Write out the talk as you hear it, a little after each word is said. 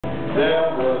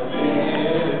That was the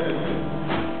end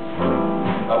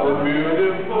of a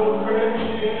beautiful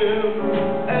friendship,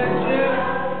 and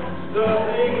just the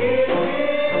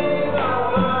beginning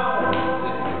of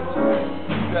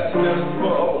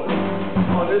love.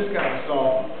 On this kind of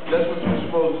song, that's what you're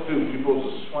supposed to do. You're supposed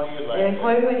to swing it like that.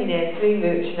 こういうふうにね、スイング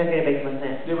しなければいけませ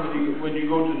ん。 Then when you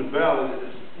go to the ballad,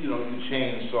 you know, you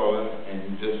chainsaw it and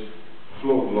you just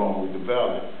float along with the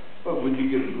ballad. But when you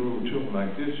get a groove tune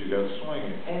like this, you got to swing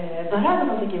it. バラー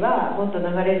ドの時はもっと流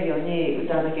れるように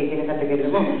歌わなきゃいけなかったけれど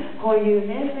も、こういう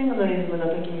ね、スイングのリズムの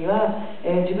時には、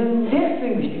自分でス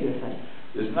イングしてください。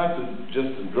It's not just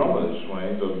the drummer that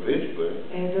swings or the bass player.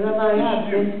 ドラマーや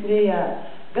ベースプレイヤ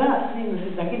ーがスイングす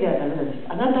るだけではダメなんです。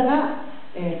あなたが、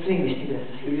スイングしてくだ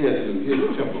さい。If you had to hit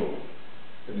the tempo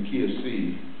in the key of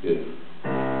C, hit.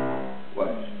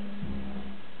 Watch.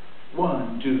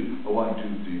 1, 2, 1,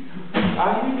 2, 3.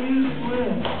 I hear you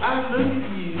swim, I look at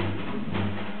you.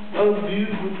 A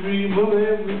beautiful dream of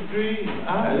every dream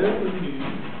I ever knew.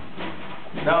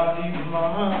 Now deep in my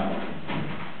heart,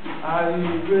 I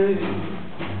hear you raise.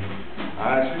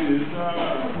 I see you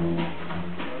smile.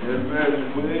 There's a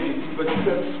way, but you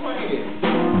gotta swing it.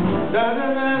 Da da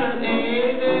da da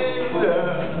da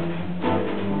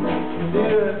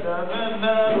da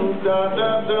da da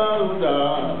da da.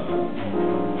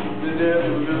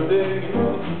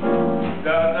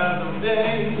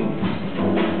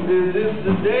 This is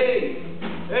the day.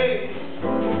 Hey,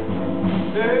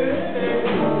 hey,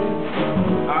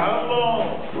 how long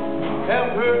have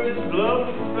heard this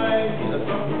lovely thing?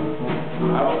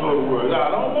 I don't know the words. I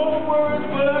don't know the words,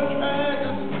 but I'm trying to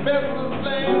express the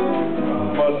thing.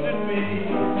 Must it be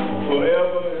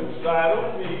forever inside of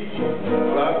me?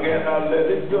 Why can't I let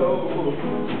it go?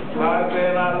 How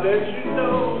can I let you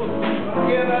know?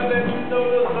 Can I let you know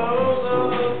the songs of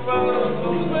the father's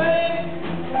thing?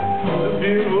 The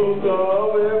beautiful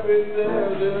of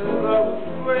everything that love is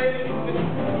great.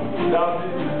 Now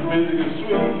this music is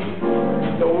sweet.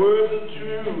 The words are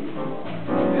true.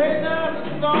 Hey, now the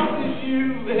song is you.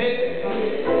 Hey,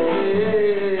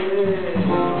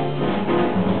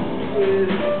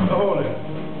 hold it.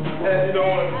 And you know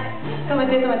what?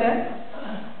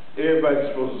 Everybody's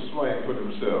supposed to swing for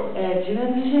themselves. 自分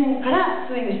自身から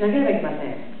スイングしなければいけませ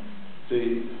ん。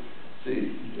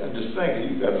See, I'm just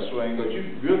thinking you got to swing because you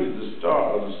really the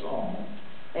star of the song.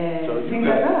 So you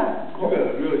can't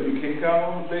count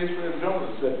on the bass player, drummer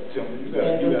to set the tempo. You got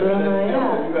to set the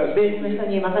tempo. You got to ベースの人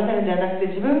に任せるんじゃなくて、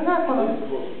自分がこの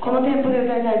テンポで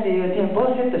歌いたいというテンポ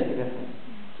をセットしてくださ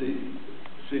い。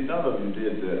See, none of you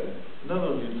did that. None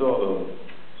of you thought of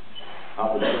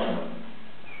I'm a drummer.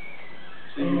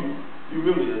 See, you're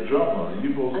really a drummer.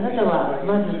 You're supposed to be a あなたは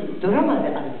まずドラマーで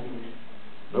あるべきです。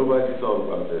Nobody thought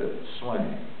about that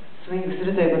swing. スイングす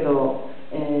るということを、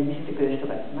見せてくれる人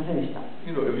がいませんでした。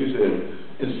You know, if you said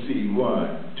in C 1,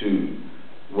 2,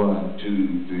 1,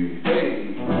 2, 3,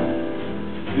 hey,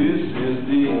 this is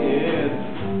the end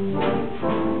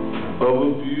of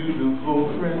a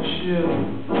beautiful friendship.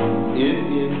 It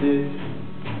ended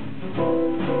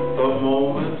a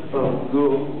moment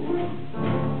ago.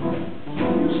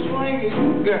 You swing it,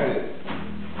 you got it.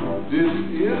 This is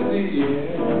the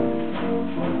end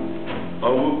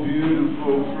of a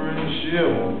beautiful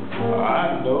friendship.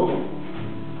 I know,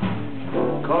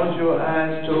 'cause your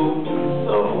eyes told me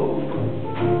so.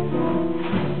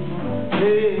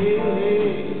 Hey,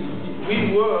 we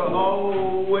were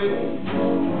always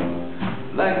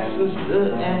like sister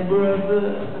and brother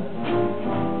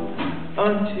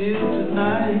until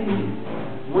tonight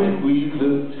when we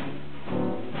looked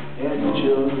at each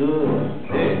other.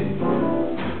 Hey,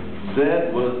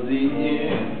 that was the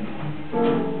end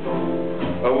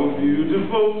of a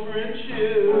beautiful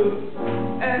friendship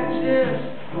and just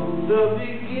the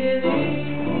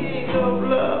beginning of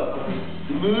love.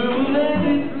 Let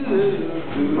it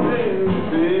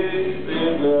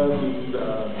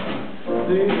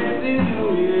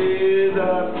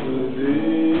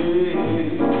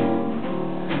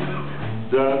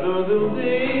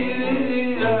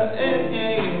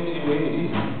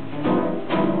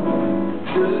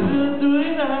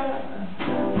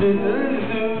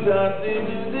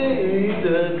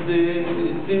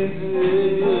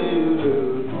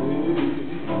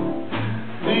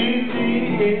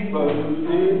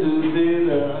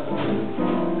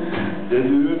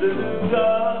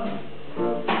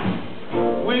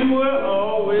we were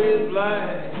always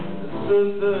like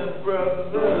sister and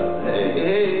brother, hey,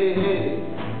 hey, hey,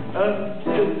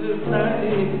 until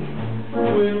tonight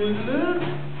when we look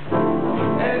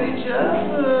at each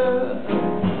other.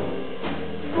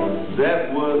 That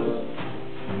was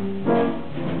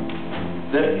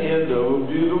the end of a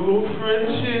beautiful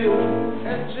friendship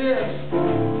and just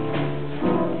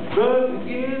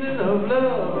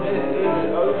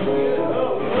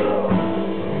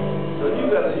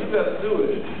do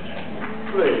it.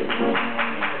 Play.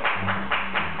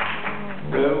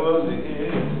 That was the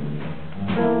end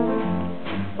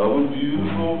of a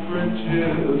beautiful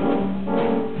friendship.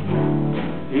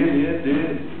 It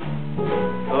ended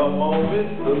a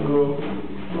moment ago.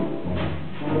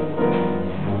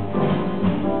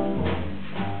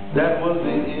 That was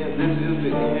the end, this is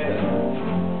the end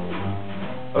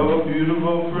of a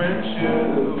beautiful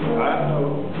friendship. I know,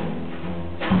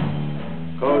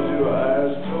 'cause your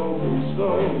eyes told me so.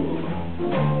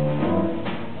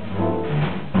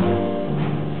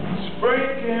 Spring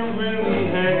can really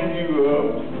hang you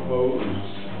up the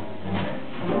most.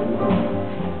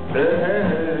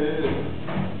 Hey,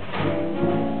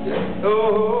 yeah. Oh,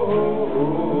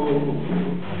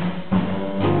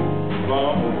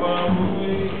 mama,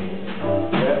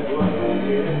 that was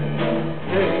the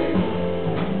end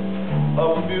of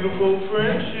a beautiful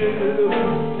friendship,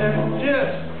 and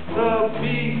just the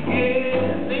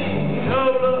beginning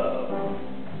of love.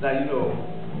 Now you know,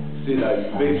 see that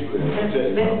you bass player.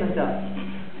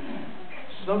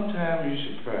 Sometimes you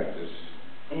should practice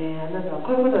あなたは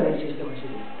こういうことを練習してほしいで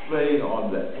す。 playing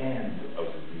on the end of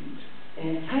the beat.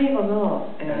 最後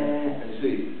の And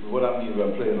see, what I mean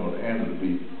by playing on the end of the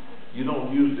beat, you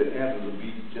don't use the end of the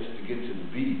beat just to get to the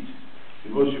beat.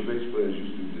 Most of your bass players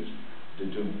used to do this, the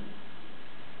doom.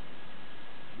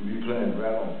 You be playing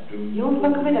right on doom. 4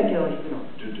拍目だけを弾くの。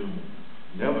Doom.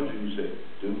 Never do you say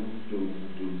doom, doom,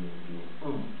 doom,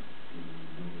 doom.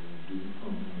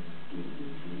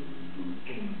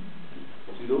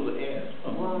 See, those are ends.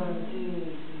 1,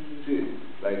 2, 3. See,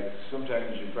 like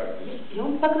sometimes you practice.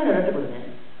 4拍目だなってこと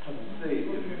ね。多分。 Say it.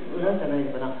 裏じゃない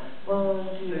のかな。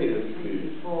1, 2,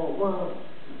 3, 4, 1.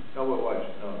 No, watch.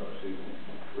 No. See,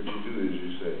 what you do is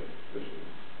you say, listen.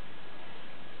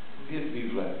 Hit B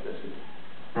flat. That's it.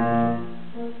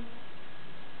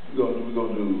 We're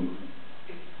gonna do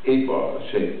 8 bar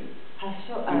shape.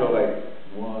 You know, like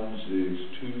 1, 6,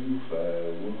 2,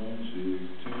 5, 1, 6,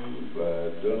 2,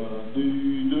 5, dun,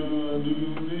 dee, dun,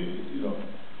 doo, dee. You know,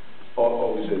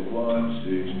 or we say 1,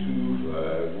 6, 2,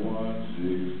 5, 1,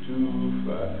 6, 2,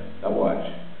 5. Now watch.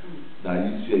 Now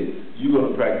you say you're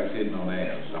gonna practice hitting on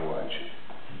amps. Now watch.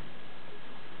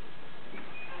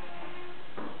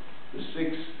 The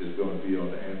 6 is gonna be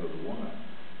on the end of the 1.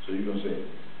 So you're gonna say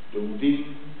dum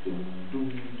ding, dum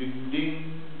dum ding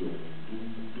ding, dum dum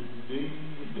dum ding,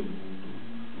 dum dum.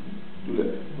 Do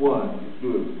that. 1. Do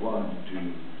it. 1, 2,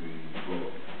 3, 4.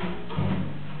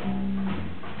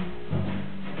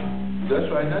 That's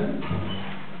right. Now,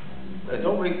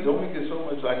 don't make it so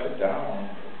much like a down.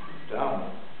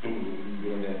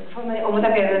 Doing that. そんなに重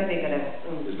たくやらなくていいから。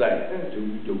It's like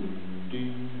dum dum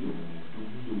ding, dum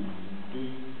dum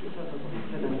ding,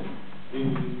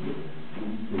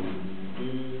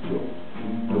 dum.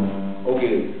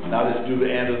 Okay, now let's do the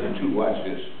end of the 2. Watch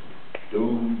this.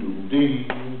 Dum dum ding,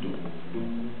 dum dum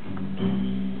dum ding,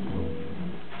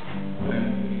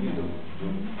 dum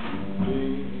dum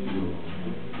ding, dum.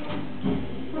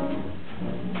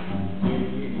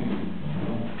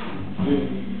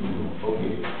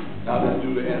 Okay, now let's do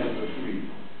the end of the 3.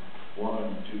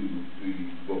 1, 2, 3,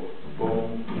 4.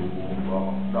 Boom, boom,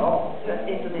 boom. No. 1,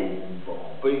 2, 3, and 4.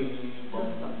 And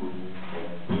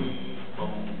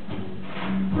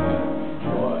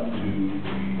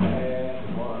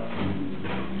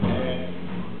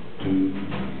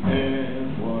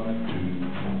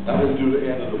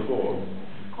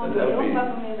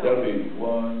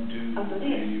 2,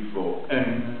 3, 4.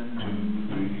 And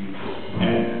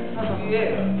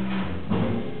yeah.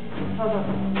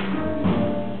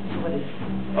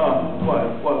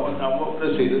 What? Now,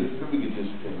 let's see. Let me get this.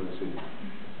 Let's see.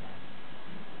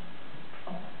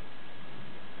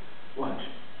 Watch.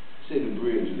 Say the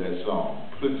bridge of that song.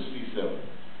 Play the C7.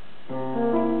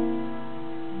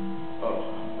 Oh,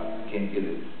 I can't get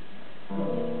it. I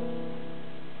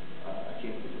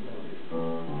can't get the melody.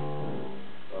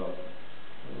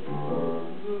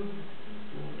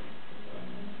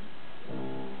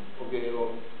 Okay,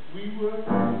 we were.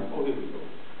 Oh, here we go.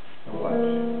 Now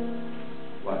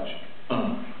watch.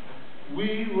 We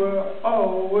were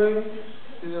always.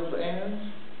 See those ands?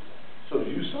 So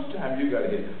sometimes you gotta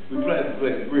hit. We play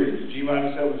the bridge. G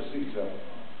minor 7 to C7.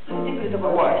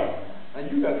 Now watch. And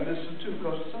you gotta listen too,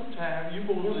 because sometimes you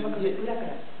go hit.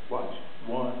 Watch.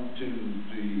 1, 2,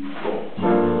 3,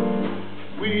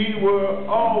 4. We were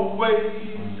always.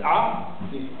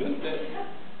 See, you missed that.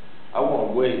 I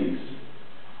want ways.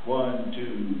 1,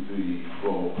 2, 3,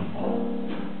 4.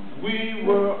 We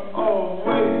were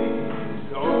always.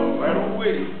 Right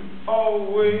away.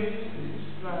 Always.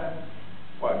 Like,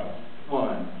 watch.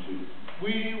 1, 2.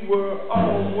 We were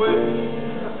always.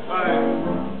 Like,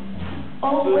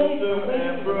 sister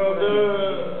and brother.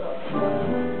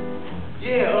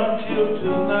 Yeah, until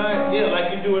tonight. Yeah,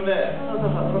 like you're doing that. そうそ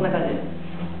うそう、そんな感じ。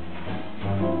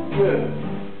Good.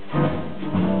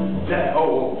 That,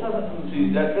 oh, そうそう。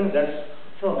 see, that's the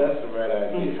right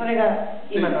idea. それが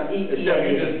今のいい Except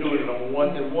you just do it in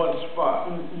one spot.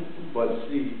 But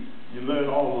see, you learn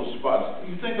all those spots.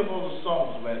 You think of all the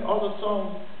songs, man. All the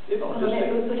songs, they don't just say.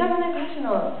 歌のね、歌詞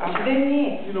の自然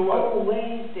に You know what?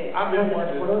 always ってな I've った been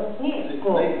ところ wondering. に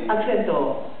こうアクセント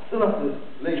をうまく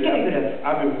つけてくるわけ。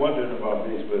 I've been wondering about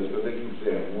bass players because they keep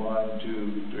saying 1,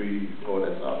 2, 3, 4.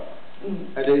 That's all. い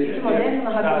つもね、そ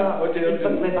の拍の一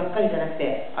発目ばっかりじゃなく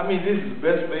て。 I mean, these are the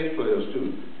best bass players too.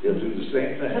 They'll do the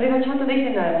same thing. それがちゃんとできて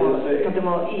るのはもうとて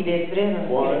もいいベースプレーなんです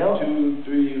けれど。 1, 2,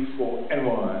 3, 4, and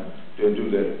 1. They'll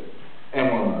do that. And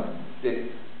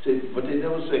 1. But they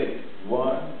never say 1,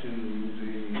 2,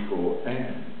 3, 4,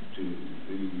 and 2,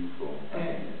 3, 4,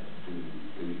 and 2,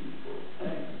 3, 4,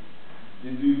 and.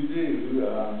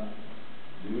 Do-do-do-da,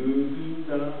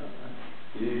 do-do-da,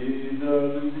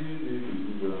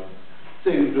 do-do-do-do-da.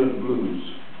 Say you're doing blues.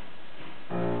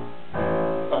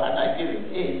 Oh, I like getting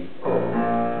A. Oh.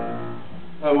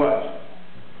 Now watch.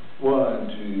 1,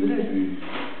 2, 3.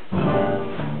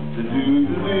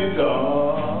 Do-do-do-do-da,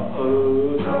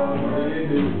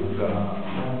 do-do-do-da.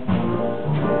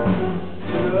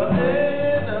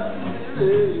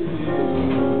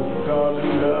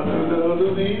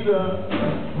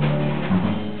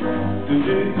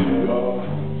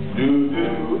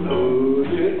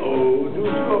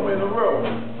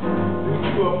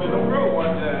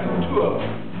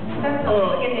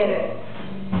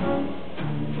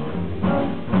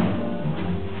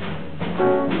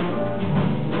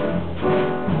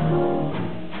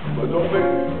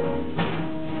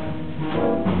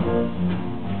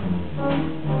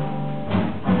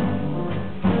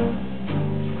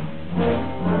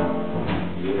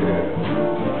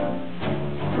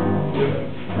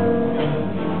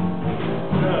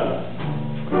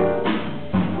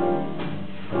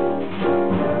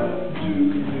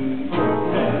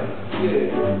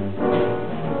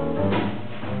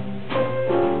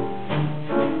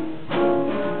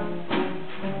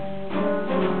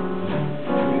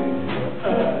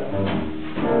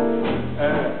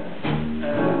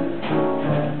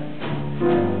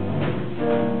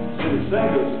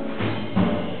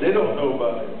 They don't know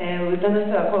about it.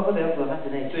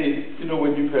 See, you know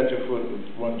when you pat your foot with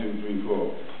 1, 2, 3,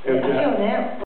 4. Every time.